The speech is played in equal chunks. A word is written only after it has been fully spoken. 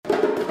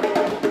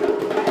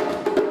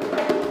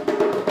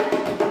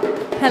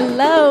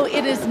Hello,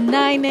 it is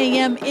 9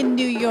 a.m. in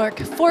New York,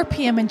 4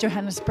 p.m. in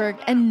Johannesburg,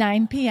 and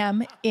 9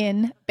 p.m.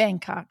 in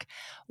Bangkok.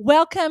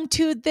 Welcome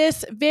to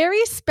this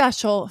very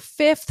special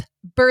 5th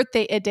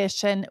birthday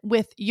edition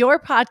with your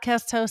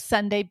podcast host,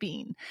 Sunday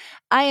Bean.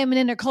 I am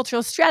an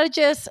intercultural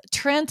strategist,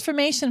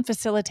 transformation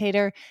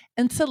facilitator,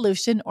 and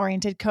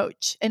solution-oriented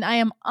coach, and I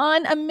am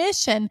on a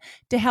mission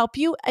to help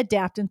you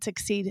adapt and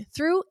succeed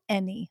through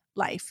any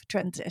life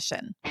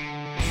transition.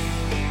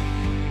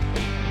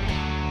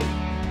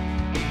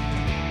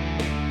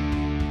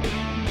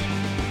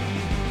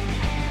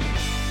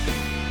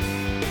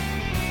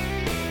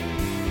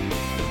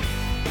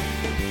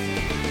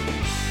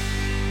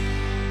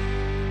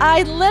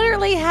 I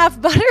literally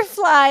have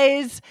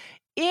butterflies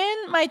in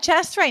my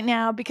chest right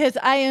now because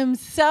I am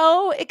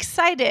so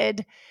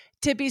excited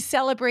to be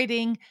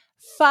celebrating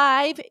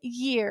 5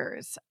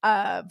 years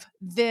of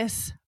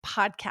this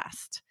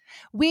podcast.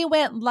 We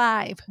went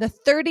live the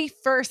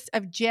 31st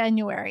of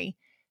January,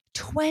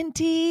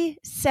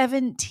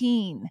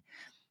 2017.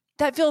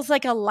 That feels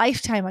like a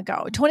lifetime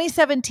ago,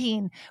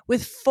 2017,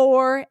 with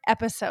 4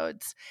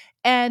 episodes.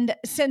 And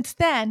since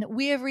then,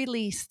 we have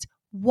released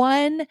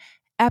 1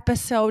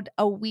 episode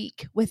a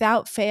week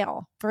without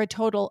fail for a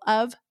total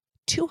of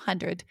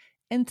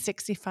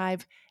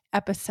 265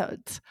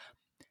 episodes.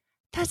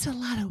 That's a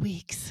lot of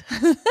weeks.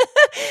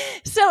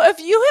 So if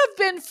you have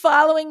been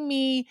following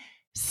me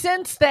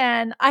since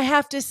then, I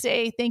have to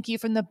say thank you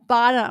from the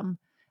bottom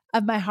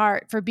of my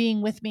heart for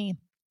being with me,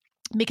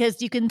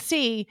 because you can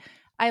see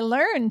I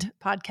learned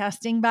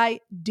podcasting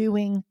by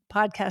doing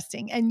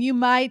podcasting. And you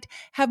might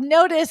have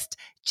noticed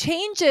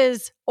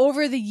changes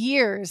over the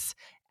years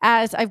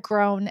as I've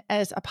grown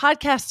as a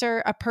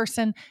podcaster, a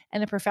person,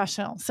 and a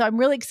professional. So I'm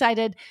really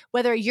excited.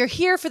 Whether you're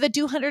here for the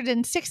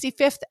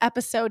 265th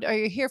episode or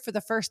you're here for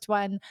the first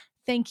one,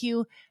 thank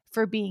you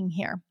for being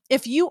here.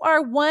 If you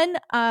are one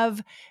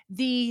of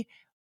the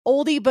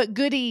oldie but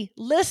goodie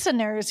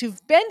listeners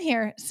who've been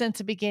here since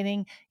the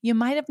beginning, you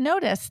might have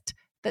noticed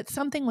that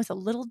something was a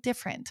little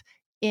different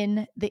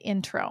in the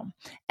intro.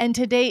 And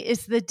today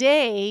is the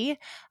day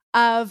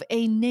of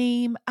a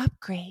name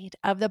upgrade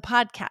of the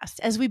podcast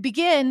as we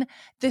begin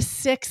the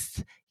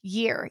 6th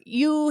year.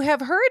 You have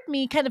heard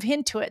me kind of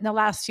hint to it in the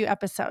last few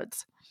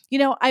episodes. You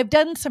know, I've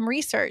done some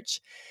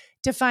research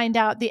to find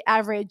out the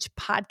average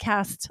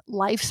podcast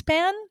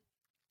lifespan,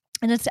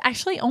 and it's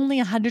actually only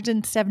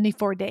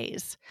 174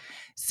 days.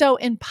 So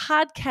in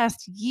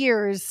podcast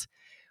years,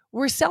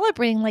 we're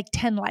celebrating like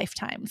 10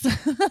 lifetimes.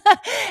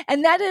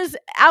 And that is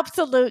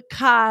absolute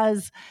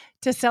cause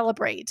to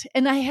celebrate.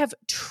 And I have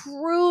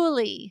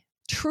truly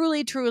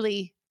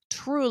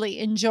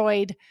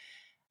enjoyed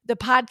the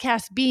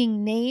podcast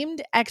being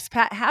named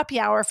Expat Happy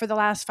Hour for the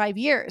last 5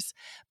 years.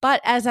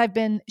 But as I've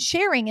been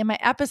sharing in my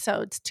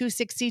episodes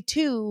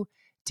 262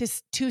 to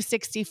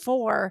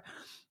 264,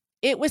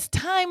 it was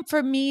time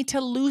for me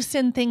to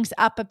loosen things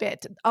up a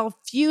bit. A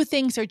few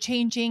things are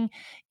changing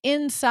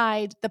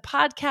inside the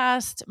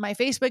podcast, my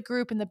Facebook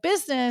group, and the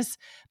business,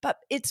 but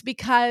it's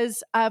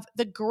because of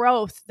the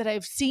growth that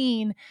I've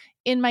seen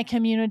in my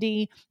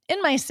community,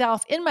 in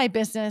myself, in my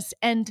business,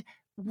 and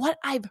what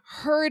I've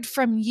heard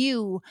from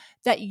you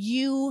that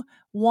you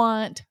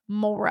want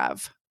more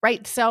of,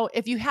 right? So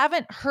if you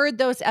haven't heard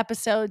those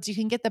episodes, you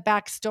can get the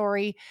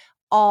backstory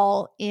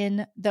all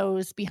in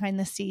those behind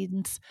the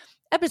scenes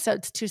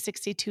episodes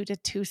 262 to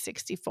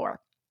 264.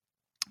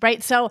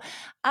 Right. So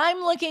I'm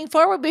looking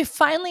forward. We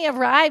finally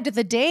arrived at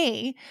the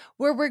day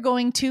where we're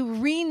going to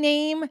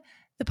rename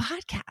the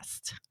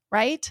podcast.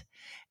 Right.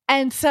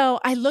 And so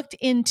I looked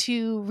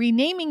into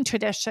renaming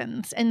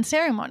traditions and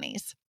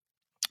ceremonies.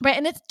 Right.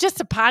 And it's just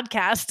a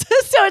podcast.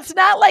 So it's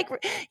not like,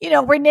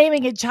 we're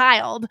naming a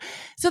child.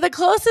 So the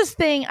closest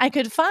thing I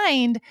could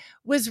find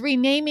was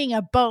renaming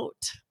a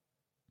boat.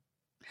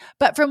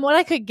 But from what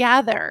I could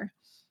gather,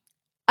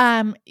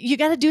 you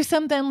got to do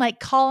something like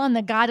call on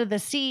the god of the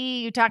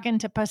sea. You're talking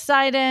to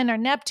Poseidon or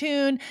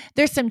Neptune.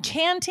 There's some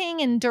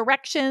chanting and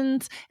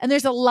directions, and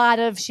there's a lot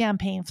of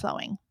champagne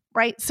flowing,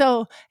 right?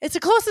 So it's the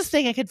closest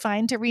thing I could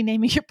find to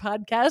renaming your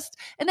podcast.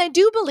 And I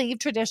do believe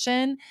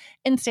tradition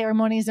and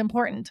ceremony is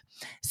important.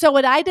 So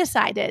what I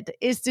decided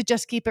is to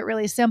just keep it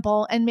really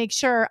simple and make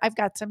sure I've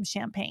got some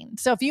champagne.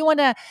 So if you want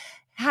to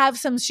have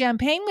some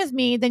champagne with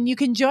me, then you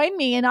can join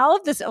me in all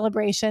of the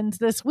celebrations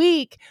this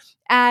week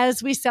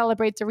as we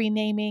celebrate the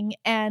renaming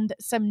and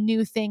some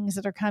new things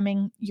that are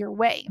coming your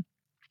way.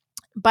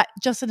 But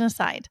just an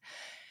aside,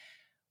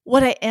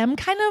 what I am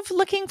kind of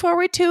looking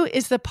forward to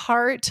is the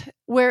part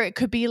where it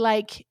could be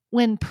like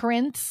when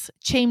Prince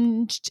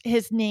changed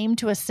his name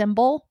to a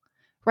symbol,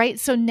 right?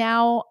 So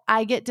now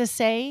I get to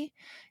say,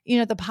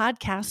 the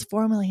podcast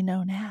formerly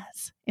known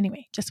as.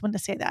 Anyway, just wanted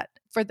to say that.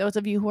 For those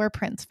of you who are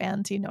Prince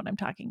fans, you know what I'm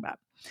talking about.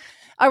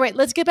 All right,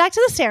 let's get back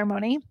to the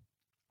ceremony.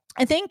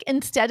 I think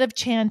instead of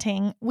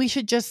chanting, we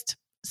should just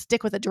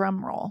stick with a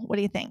drum roll. What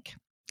do you think?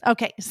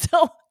 Okay,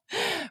 so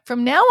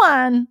from now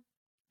on,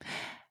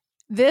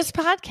 this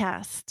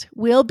podcast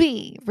will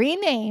be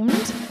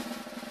renamed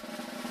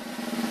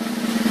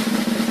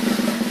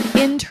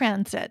In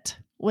Transit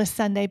with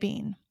Sunday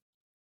Bean.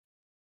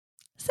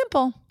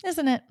 Simple,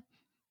 isn't it?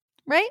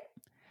 Right?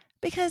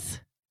 Because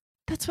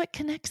that's what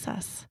connects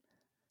us.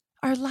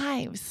 Our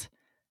lives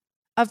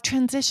of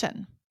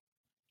transition.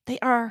 They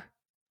are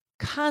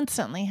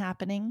constantly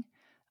happening,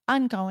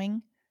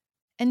 ongoing,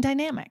 and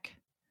dynamic.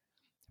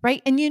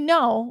 Right? And you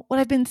know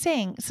what I've been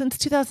saying since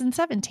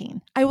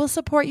 2017. I will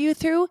support you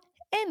through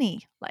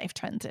any life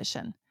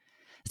transition.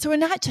 So we're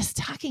not just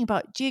talking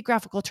about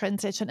geographical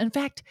transition. In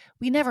fact,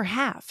 we never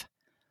have.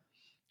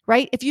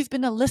 Right? If you've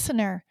been a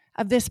listener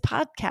of this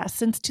podcast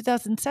since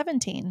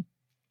 2017,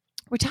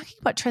 we're talking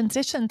about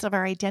transitions of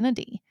our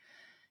identity,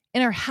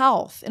 in our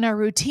health, in our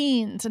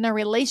routines, in our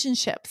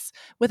relationships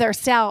with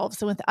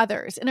ourselves and with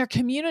others, in our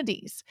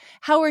communities,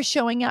 how we're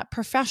showing up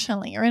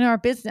professionally or in our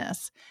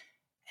business,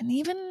 and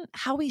even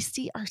how we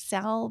see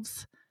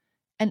ourselves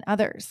and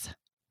others.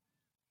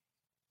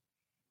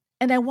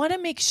 And I want to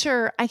make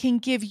sure I can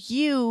give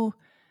you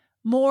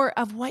more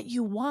of what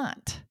you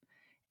want.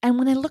 And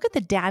when I look at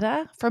the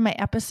data for my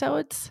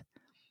episodes,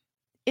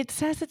 it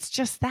says it's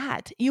just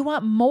that. You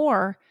want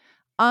more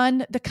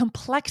on the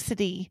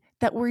complexity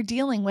that we're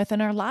dealing with in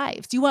our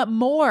lives. You want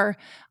more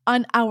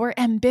on our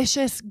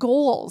ambitious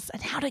goals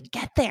and how to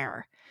get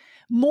there,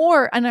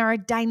 more on our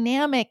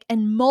dynamic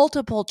and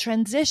multiple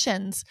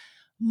transitions,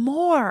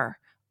 more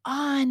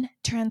on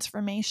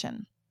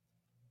transformation,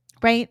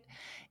 right?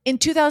 In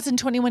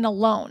 2021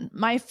 alone,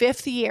 my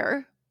 5th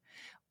year,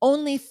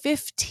 only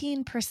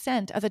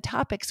 15% of the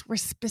topics were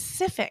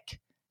specific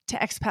to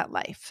expat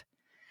life.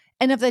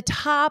 And of the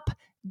top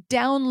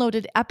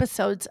downloaded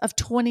episodes of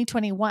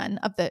 2021,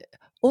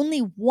 only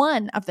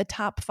one of the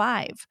top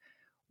 5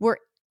 were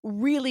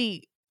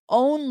really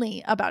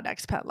only about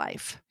expat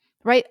life,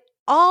 right?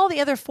 All the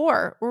other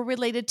 4 were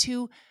related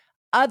to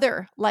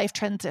other life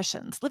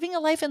transitions, living a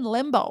life in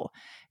limbo,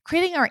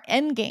 creating our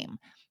end game,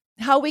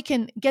 how we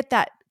can get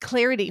that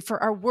clarity for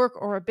our work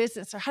or our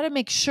business, or how to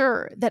make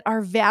sure that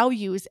our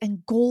values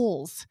and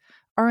goals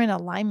are in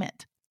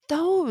alignment.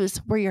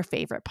 Those were your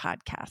favorite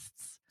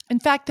podcasts. In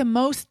fact, the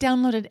most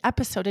downloaded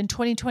episode in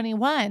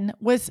 2021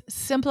 was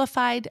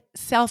Simplified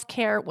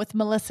Self-Care with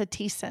Melissa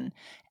Thiessen,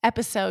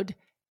 episode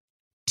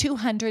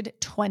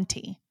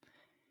 220.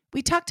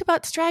 We talked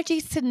about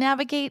strategies to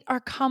navigate our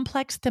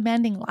complex,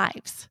 demanding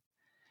lives.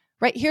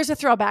 Right, here's a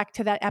throwback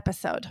to that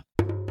episode.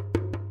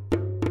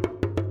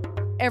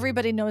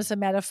 Everybody knows the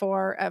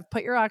metaphor of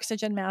put your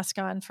oxygen mask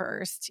on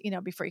first,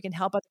 before you can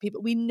help other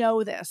people. We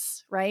know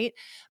this, right?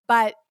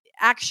 But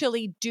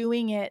actually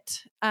doing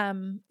it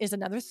is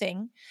another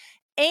thing.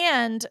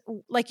 And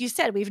like you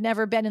said, we've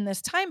never been in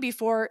this time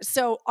before.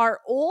 So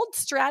our old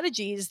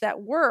strategies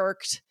that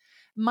worked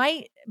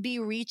might be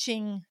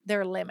reaching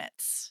their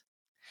limits.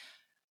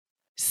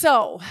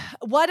 So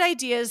what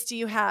ideas do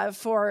you have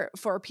for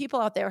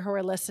people out there who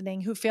are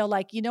listening who feel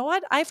like, you know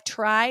what, I've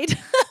tried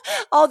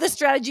all the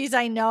strategies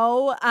I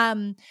know.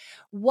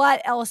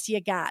 What else you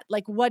got?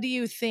 Like, what do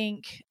you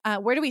think?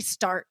 Where do we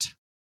start?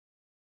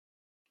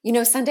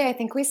 Sunday, I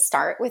think we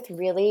start with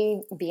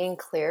really being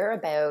clear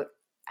about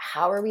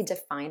how are we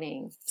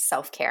defining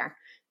self-care,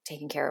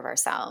 taking care of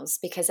ourselves,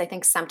 because I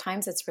think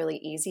sometimes it's really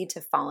easy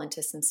to fall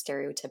into some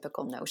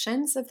stereotypical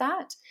notions of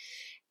that.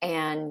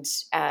 And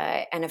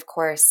of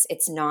course,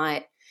 it's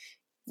not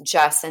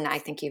just, and I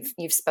think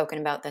you've spoken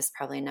about this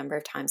probably a number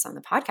of times on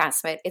the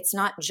podcast, but it's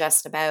not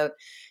just about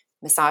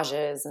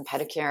massages and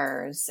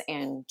pedicures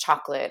and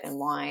chocolate and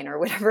wine or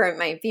whatever it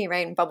might be,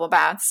 right? And bubble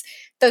baths.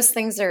 Those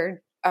things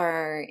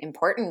are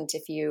important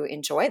if you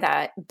enjoy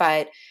that,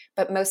 but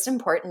most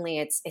importantly,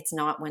 it's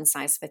not one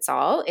size fits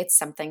all. It's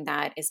something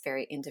that is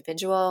very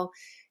individual,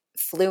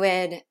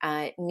 fluid,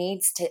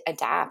 needs to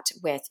adapt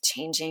with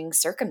changing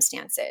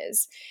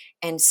circumstances.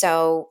 And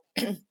so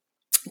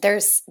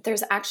there's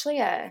actually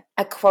a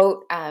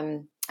quote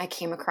I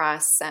came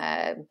across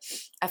a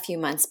few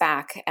months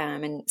back,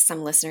 and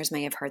some listeners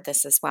may have heard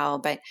this as well,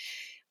 but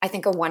I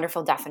think a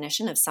wonderful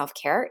definition of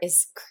self-care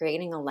is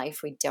creating a life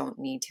we don't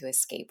need to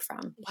escape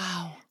from.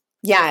 Wow.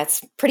 Yeah,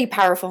 it's pretty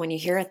powerful when you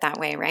hear it that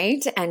way,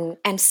 right?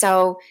 And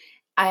so,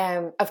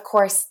 of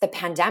course, the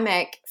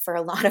pandemic for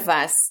a lot of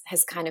us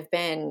has kind of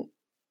been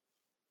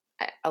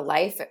a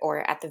life,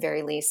 or at the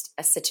very least,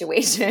 a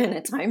situation,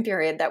 a time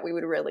period that we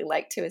would really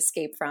like to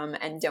escape from,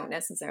 and don't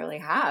necessarily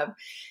have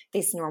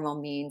these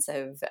normal means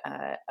of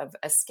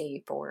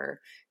escape or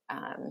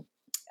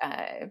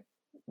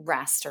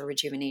rest or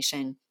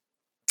rejuvenation.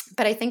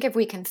 But I think if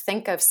we can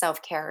think of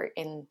self-care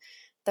in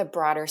the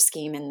broader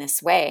scheme in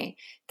this way,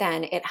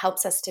 then it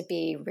helps us to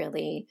be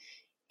really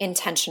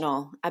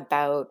intentional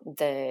about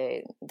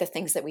the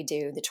things that we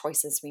do, the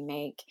choices we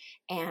make,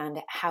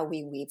 and how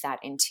we weave that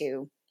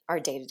into our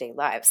day-to-day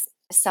lives.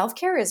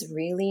 Self-care is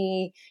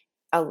really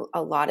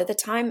a lot of the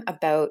time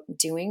about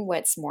doing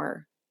what's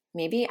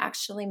maybe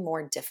actually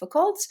more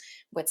difficult,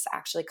 what's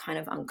actually kind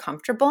of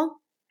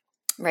uncomfortable,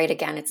 right?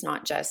 Again, it's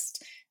not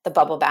just the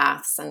bubble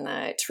baths and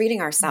the treating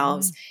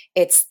ourselves.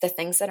 It's the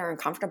things that are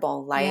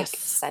uncomfortable, like Yes.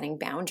 setting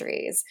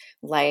boundaries,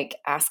 like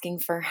asking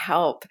for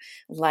help,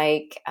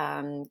 like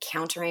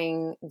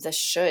countering the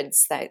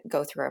shoulds that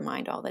go through our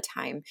mind all the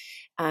time.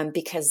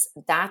 Because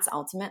that's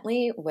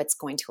ultimately what's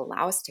going to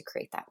allow us to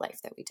create that life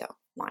that we don't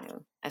want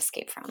to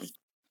escape from.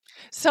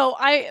 So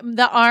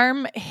the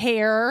arm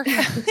hair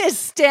is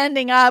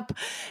standing up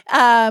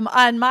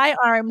on my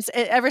arms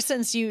ever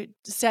since you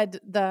said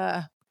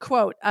the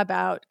quote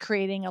about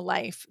creating a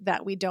life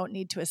that we don't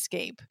need to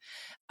escape.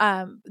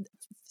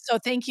 So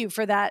thank you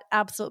for that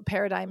absolute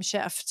paradigm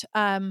shift.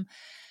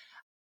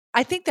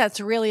 I think that's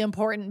really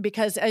important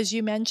because, as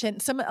you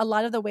mentioned, a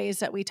lot of the ways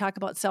that we talk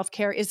about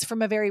self-care is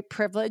from a very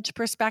privileged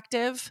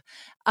perspective.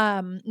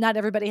 Not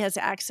everybody has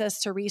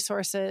access to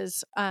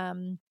resources.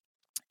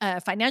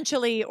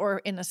 Financially or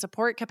in a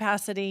support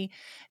capacity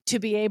to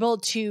be able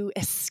to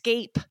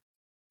escape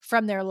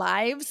from their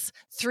lives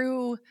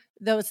through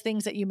those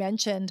things that you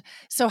mentioned.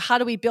 So how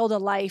do we build a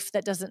life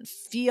that doesn't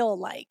feel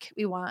like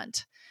we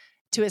want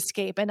to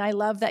escape? And I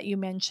love that you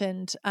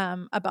mentioned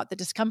about the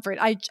discomfort.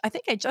 I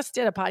think I just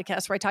did a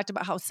podcast where I talked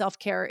about how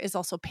self-care is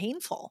also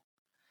painful.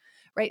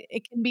 Right.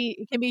 It can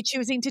be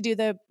choosing to do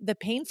the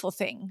painful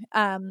thing,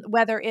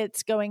 whether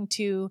it's going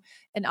to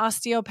an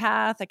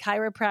osteopath, a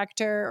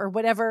chiropractor, or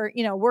whatever,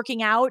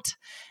 working out.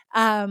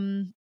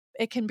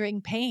 It can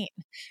bring pain.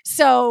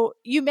 So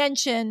you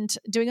mentioned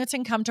doing what's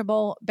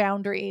uncomfortable,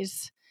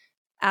 boundaries,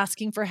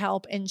 asking for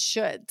help, and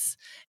shoulds.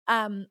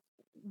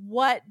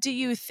 What do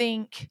you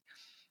think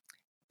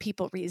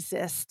people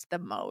resist the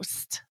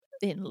most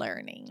in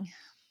learning?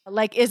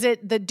 Like, is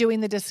it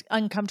doing the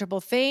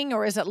uncomfortable thing,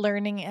 or is it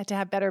learning to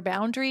have better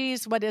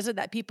boundaries? What is it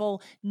that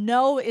people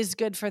know is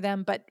good for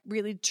them, but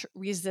really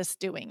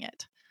resist doing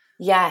it?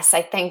 Yes,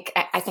 I think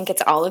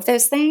it's all of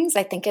those things.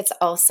 I think it's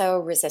also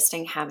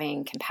resisting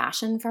having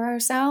compassion for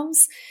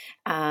ourselves.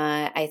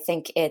 I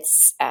think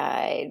it's,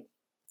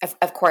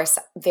 of course,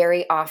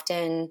 very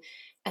often,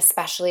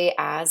 especially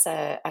as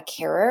a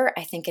carer,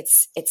 I think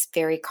it's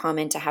very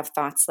common to have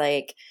thoughts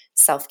like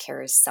self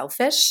care is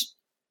selfish.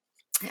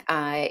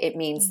 It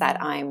means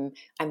that I'm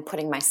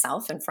putting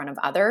myself in front of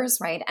others,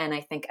 right? And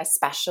I think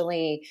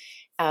especially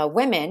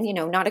women,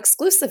 not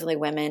exclusively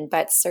women,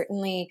 but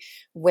certainly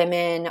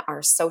women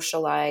are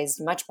socialized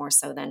much more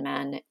so than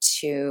men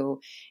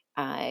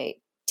uh,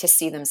 to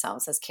see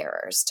themselves as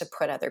carers, to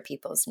put other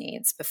people's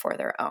needs before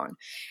their own,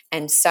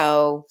 and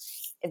so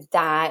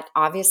that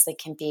obviously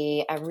can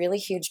be a really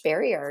huge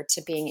barrier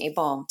to being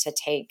able to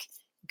take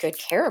good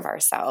care of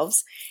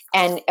ourselves.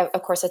 And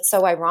of course, it's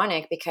so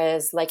ironic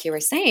because, like you were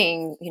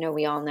saying,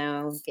 we all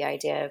know the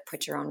idea of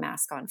put your own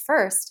mask on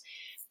first.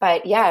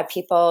 But yeah,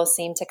 people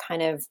seem to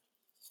kind of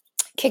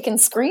kick and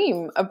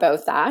scream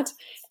about that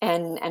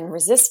and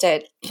resist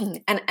it.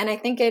 And I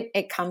think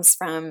it comes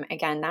from,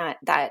 again,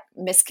 that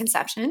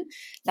misconception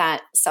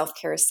that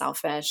self-care is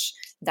selfish,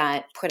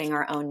 that putting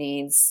our own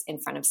needs in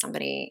front of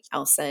somebody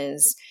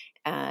else's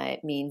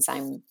means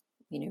I'm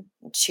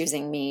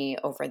choosing me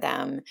over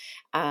them.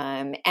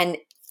 And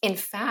in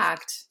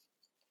fact,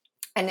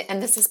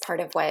 and this is part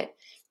of what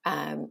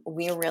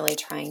we're really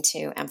trying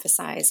to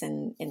emphasize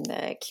in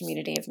the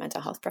community of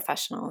mental health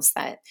professionals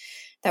that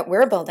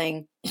we're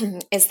building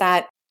is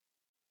that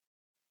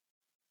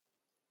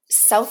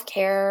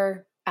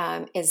self-care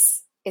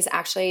is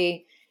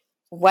actually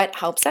what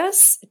helps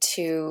us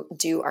to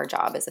do our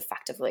job as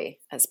effectively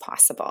as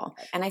possible.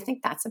 And I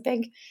think that's a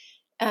big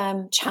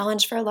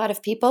challenge for a lot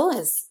of people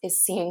is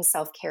seeing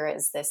self-care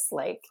as this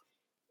like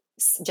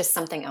just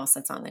something else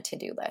that's on the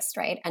to-do list,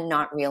 right? And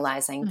not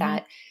realizing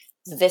that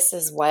this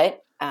is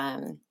what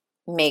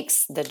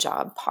makes the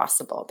job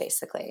possible,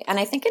 basically. And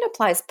I think it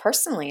applies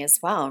personally as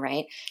well,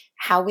 right?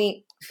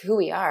 Who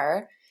we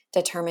are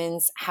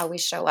determines how we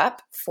show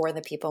up for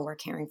the people we're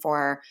caring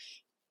for,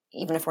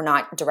 even if we're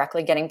not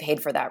directly getting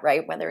paid for that,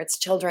 right? Whether it's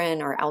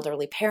children or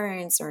elderly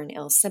parents or an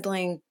ill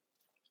sibling,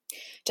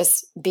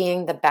 just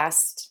being the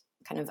best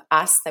kind of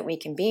us that we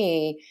can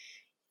be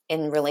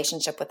in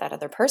relationship with that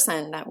other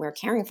person that we're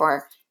caring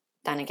for,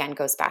 then again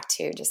goes back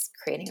to just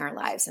creating our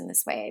lives in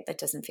this way that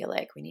doesn't feel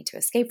like we need to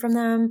escape from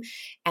them.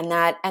 And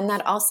that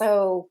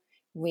also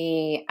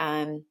we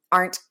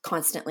aren't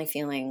constantly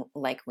feeling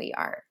like we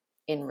are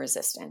in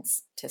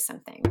resistance to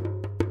something.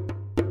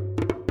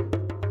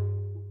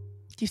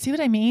 Do you see what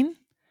I mean?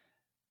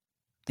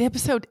 The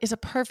episode is a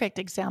perfect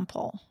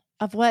example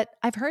of what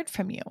I've heard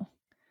from you.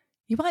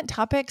 You want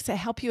topics that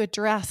help you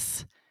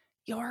address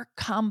your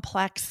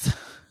complex,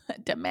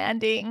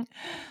 demanding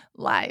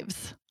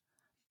lives,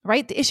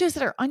 right? The issues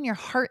that are on your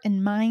heart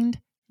and mind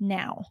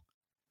now.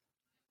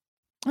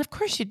 Of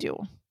course you do.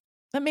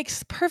 That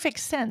makes perfect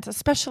sense,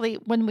 especially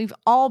when we've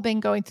all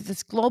been going through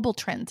this global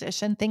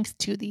transition thanks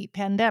to the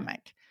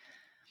pandemic,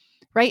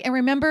 right? And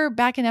remember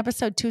back in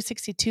episode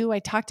 262, I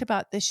talked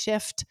about the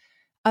shift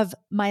of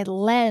my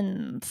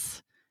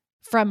lens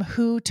from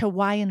who to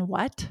why and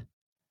what,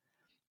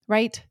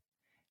 right?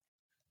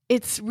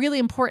 It's really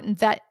important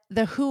that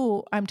the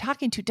who I'm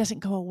talking to doesn't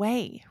go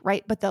away,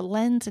 right? But the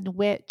lens in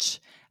which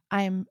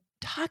I'm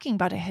talking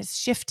about it has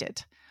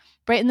shifted,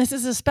 right? And this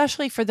is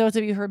especially for those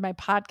of you who heard my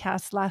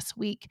podcast last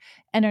week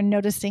and are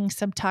noticing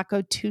some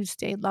Taco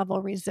Tuesday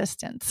level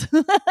resistance.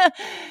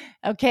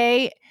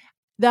 Okay.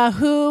 The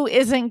who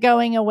isn't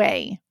going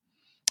away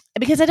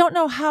because I don't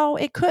know how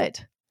it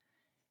could.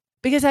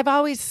 Because I've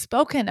always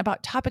spoken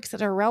about topics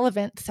that are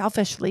relevant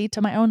selfishly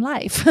to my own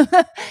life.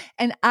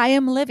 And I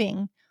am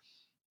living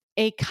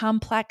a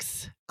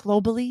complex,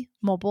 globally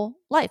mobile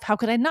life. How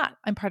could I not?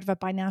 I'm part of a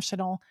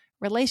binational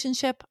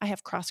relationship. I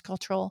have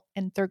cross-cultural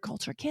and third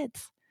culture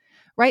kids,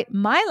 right?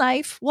 My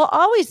life will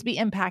always be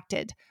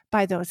impacted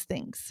by those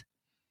things,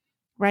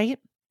 right?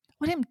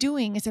 What I'm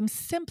doing is I'm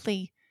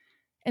simply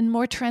and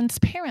more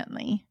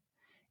transparently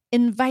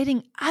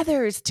inviting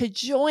others to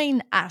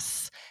join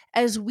us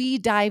as we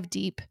dive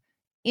deep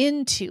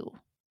into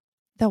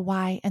the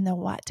why and the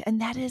what.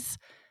 And that is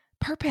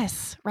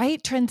purpose,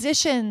 right?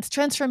 Transitions,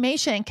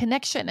 transformation,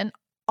 connection, and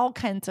all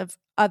kinds of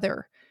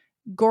other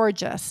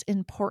gorgeous,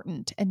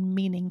 important, and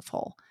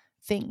meaningful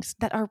things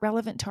that are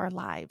relevant to our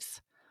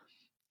lives.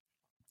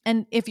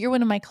 And if you're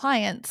one of my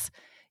clients,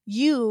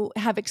 you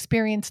have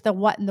experienced the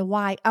what and the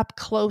why up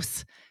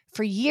close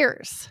for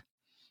years.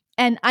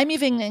 And I'm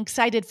even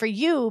excited for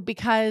you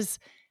because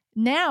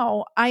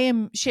now I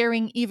am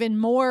sharing even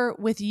more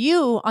with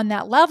you on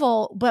that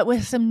level, but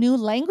with some new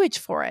language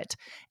for it.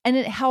 And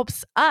it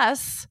helps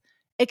us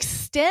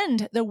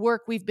extend the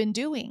work we've been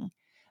doing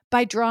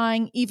by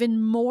drawing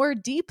even more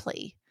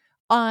deeply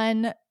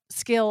on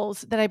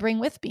skills that I bring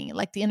with me,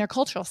 like the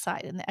intercultural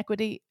side and the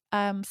equity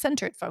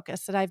centered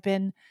focus that I've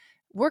been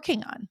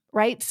working on,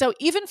 right? So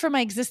even for my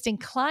existing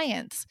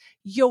clients,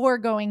 you're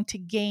going to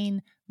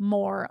gain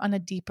more on a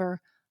deeper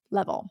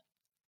level.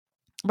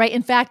 Right.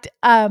 In fact,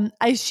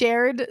 I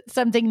shared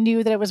something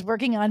new that I was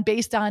working on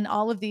based on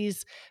all of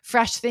these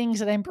fresh things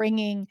that I'm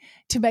bringing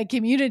to my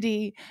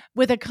community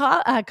with a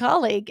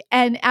colleague.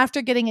 And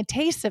after getting a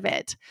taste of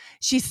it,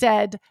 she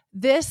said,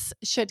 this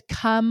should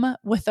come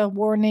with a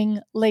warning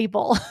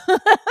label,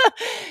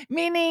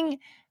 meaning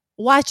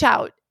watch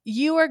out.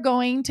 You are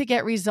going to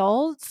get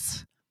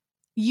results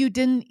you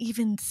didn't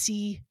even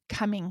see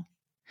coming.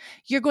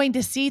 You're going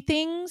to see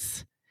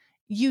things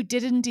you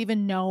didn't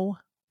even know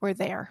were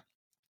there.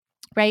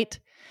 Right?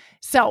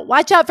 So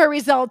watch out for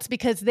results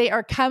because they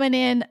are coming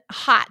in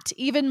hot,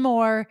 even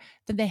more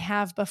than they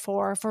have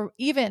before for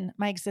even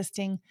my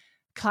existing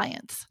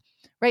clients.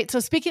 Right?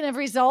 So speaking of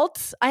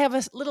results, I have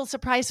a little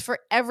surprise for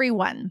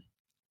everyone.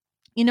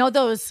 You know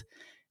those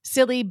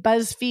silly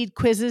BuzzFeed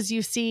quizzes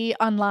you see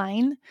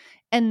online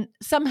and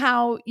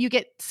somehow you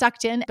get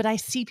sucked in, but I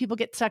see people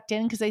get sucked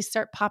in because they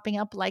start popping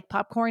up like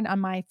popcorn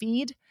on my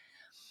feed.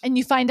 And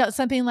you find out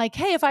something like,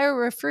 hey, if I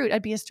were a fruit,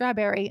 I'd be a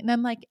strawberry. And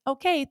I'm like,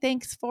 okay,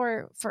 thanks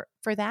for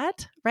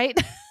that, right?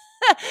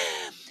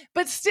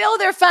 But still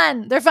they're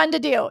fun. They're fun to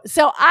do.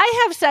 So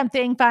I have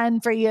something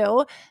fun for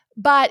you,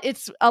 but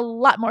it's a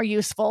lot more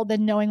useful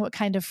than knowing what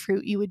kind of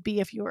fruit you would be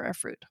if you were a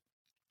fruit.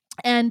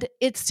 And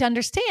it's to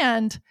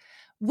understand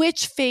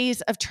which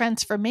phase of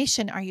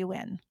transformation are you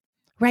in,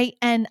 right?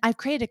 And I've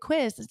created a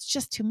quiz. It's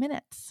just 2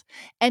 minutes.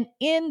 And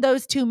in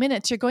those 2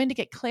 minutes, you're going to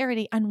get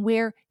clarity on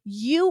where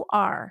you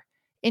are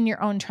in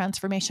your own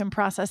transformation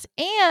process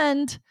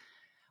and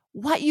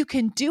what you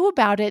can do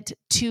about it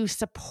to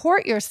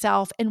support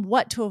yourself and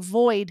what to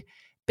avoid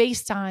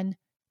based on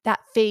that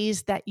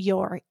phase that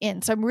you're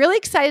in. So I'm really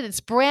excited.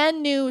 It's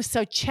brand new.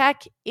 So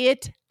check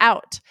it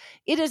out.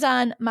 It is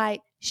on my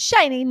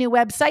shiny new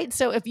website.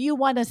 So if you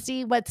want to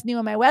see what's new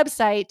on my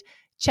website,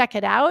 check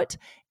it out.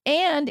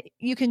 And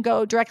you can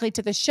go directly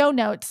to the show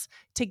notes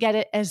to get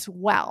it as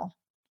well.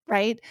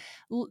 Right?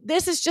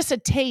 This is just a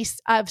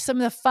taste of some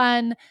of the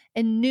fun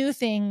and new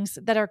things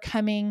that are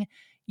coming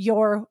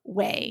your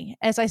way.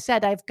 As I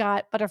said, I've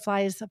got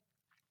butterflies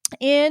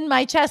in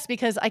my chest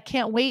because I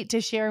can't wait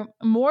to share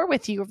more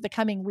with you over the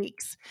coming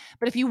weeks.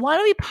 But if you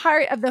want to be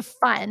part of the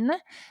fun,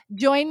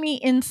 join me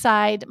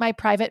inside my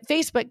private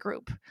Facebook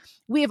group.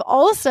 We have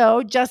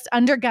also just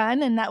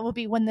undergone, and that will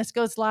be when this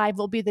goes live,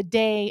 will be the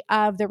day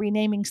of the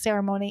renaming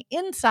ceremony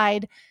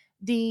inside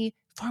the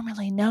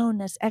formerly known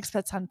as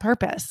Expats on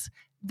Purpose,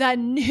 the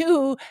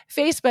new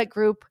Facebook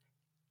group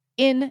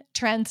in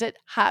Transit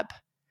Hub.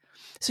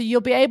 So you'll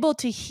be able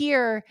to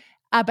hear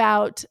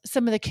about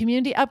some of the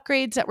community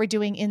upgrades that we're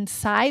doing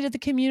inside of the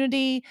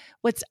community,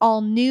 what's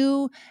all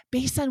new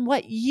based on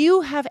what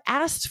you have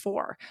asked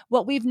for,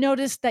 what we've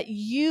noticed that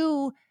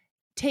you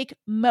take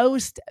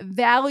most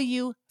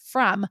value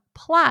from.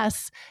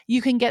 Plus,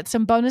 you can get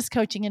some bonus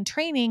coaching and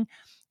training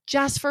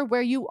just for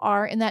where you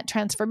are in that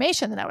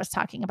transformation that I was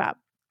talking about.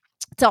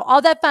 So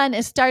all that fun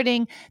is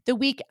starting the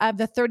week of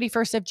the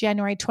 31st of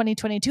January,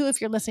 2022.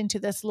 If you're listening to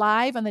this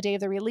live on the day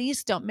of the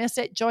release, don't miss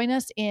it. Join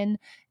us in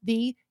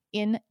the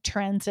In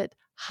Transit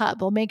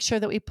Hub. We'll make sure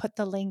that we put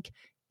the link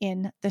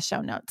in the show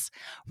notes.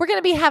 We're going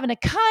to be having a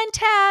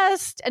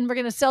contest and we're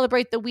going to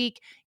celebrate the week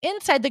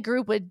inside the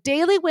group with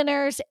daily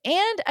winners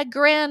and a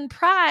grand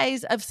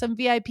prize of some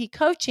VIP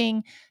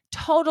coaching,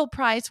 total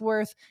prize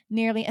worth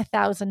nearly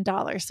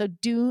 $1,000. So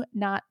do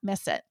not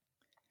miss it.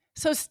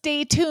 So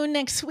stay tuned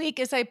next week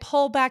as I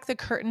pull back the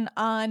curtain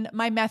on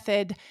my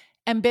method,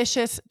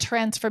 Ambitious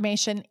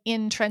Transformation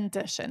in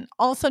Transition,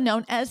 also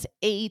known as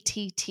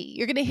ATT.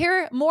 You're going to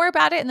hear more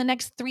about it in the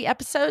next 3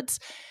 episodes.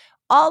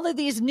 All of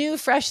these new,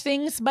 fresh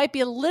things might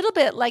be a little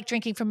bit like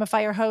drinking from a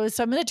fire hose.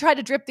 So I'm going to try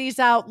to drip these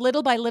out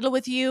little by little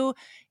with you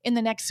in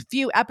the next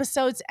few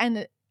episodes.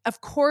 And of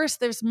course,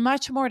 there's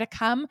much more to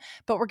come,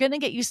 but we're going to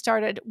get you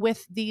started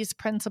with these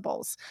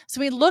principles.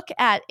 So we look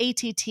at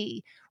ATT.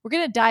 We're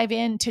going to dive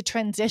into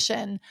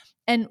transition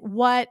and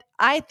what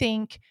I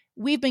think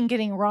we've been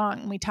getting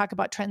wrong when we talk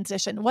about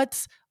transition.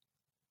 What's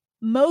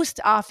most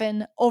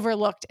often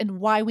overlooked and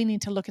why we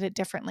need to look at it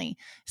differently.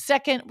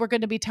 Second, we're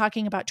going to be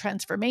talking about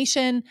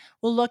transformation.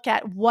 We'll look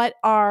at what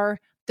are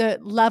the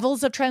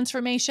levels of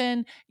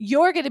transformation.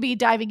 You're going to be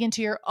diving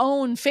into your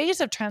own phase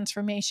of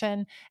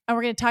transformation, and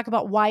we're going to talk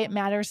about why it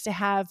matters to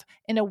have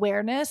an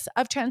awareness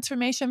of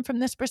transformation from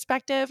this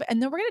perspective.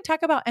 And then we're going to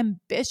talk about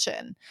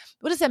ambition.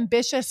 What does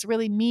ambitious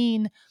really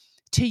mean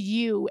to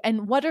you?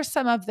 And what are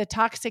some of the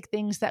toxic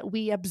things that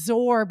we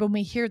absorb when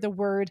we hear the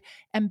word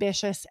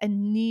ambitious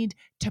and need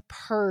to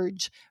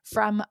purge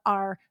from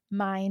our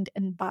mind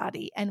and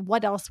body? And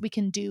what else we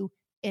can do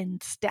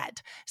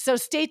instead? So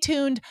stay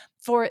tuned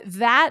for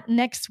that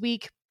next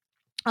week.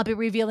 I'll be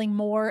revealing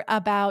more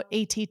about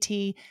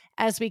ATT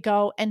as we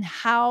go and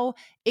how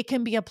it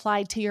can be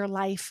applied to your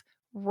life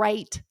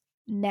right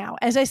now.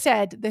 As I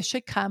said, this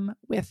should come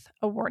with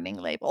a warning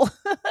label.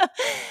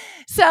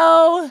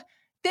 So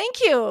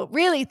thank you.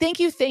 Really, thank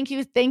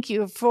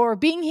you for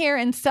being here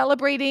and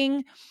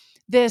celebrating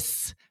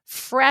this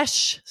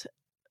fresh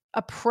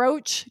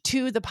approach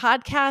to the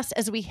podcast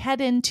as we head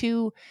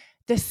into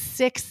the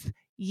 6th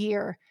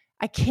year.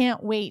 I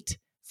can't wait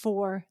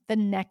for the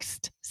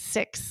next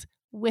 6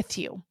 with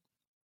you.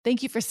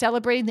 Thank you for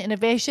celebrating the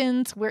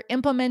innovations we're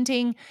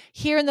implementing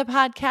here in the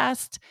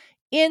podcast,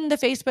 in the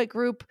Facebook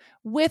group,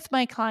 with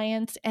my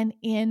clients, and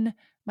in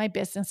my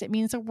business. It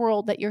means the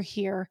world that you're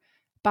here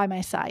by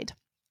my side.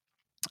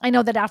 I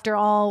know that after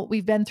all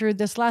we've been through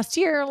this last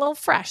year, a little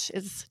fresh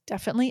is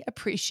definitely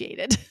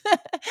appreciated.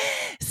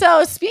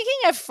 So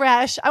speaking of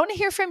fresh, I want to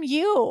hear from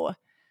you.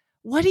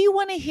 What do you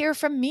want to hear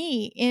from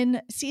me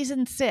in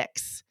season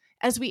 6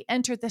 as we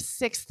enter the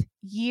 6th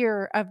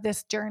year of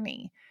this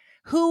journey?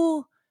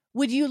 Who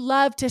would you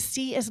love to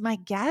see as my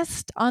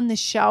guest on the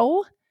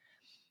show?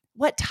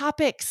 What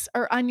topics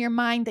are on your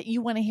mind that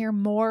you want to hear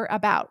more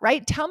about,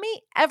 right? Tell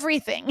me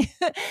everything.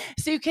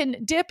 So you can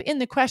dip in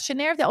the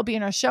questionnaire that will be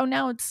in our show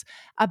notes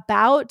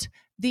about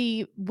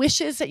the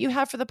wishes that you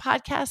have for the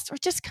podcast, or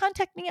just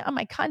contact me on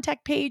my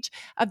contact page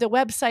of the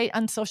website,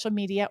 on social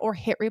media, or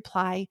hit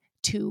reply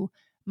to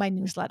my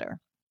newsletter.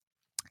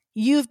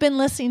 You've been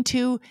listening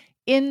to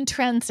In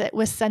Transit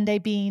with Sunday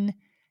Bean,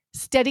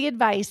 steady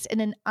advice in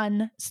an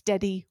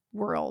unsteady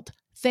world.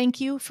 Thank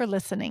you for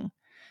listening.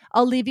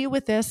 I'll leave you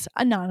with this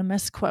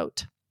anonymous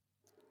quote.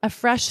 A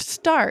fresh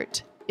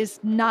start is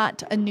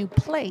not a new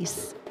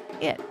place,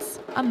 it's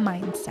a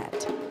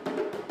mindset.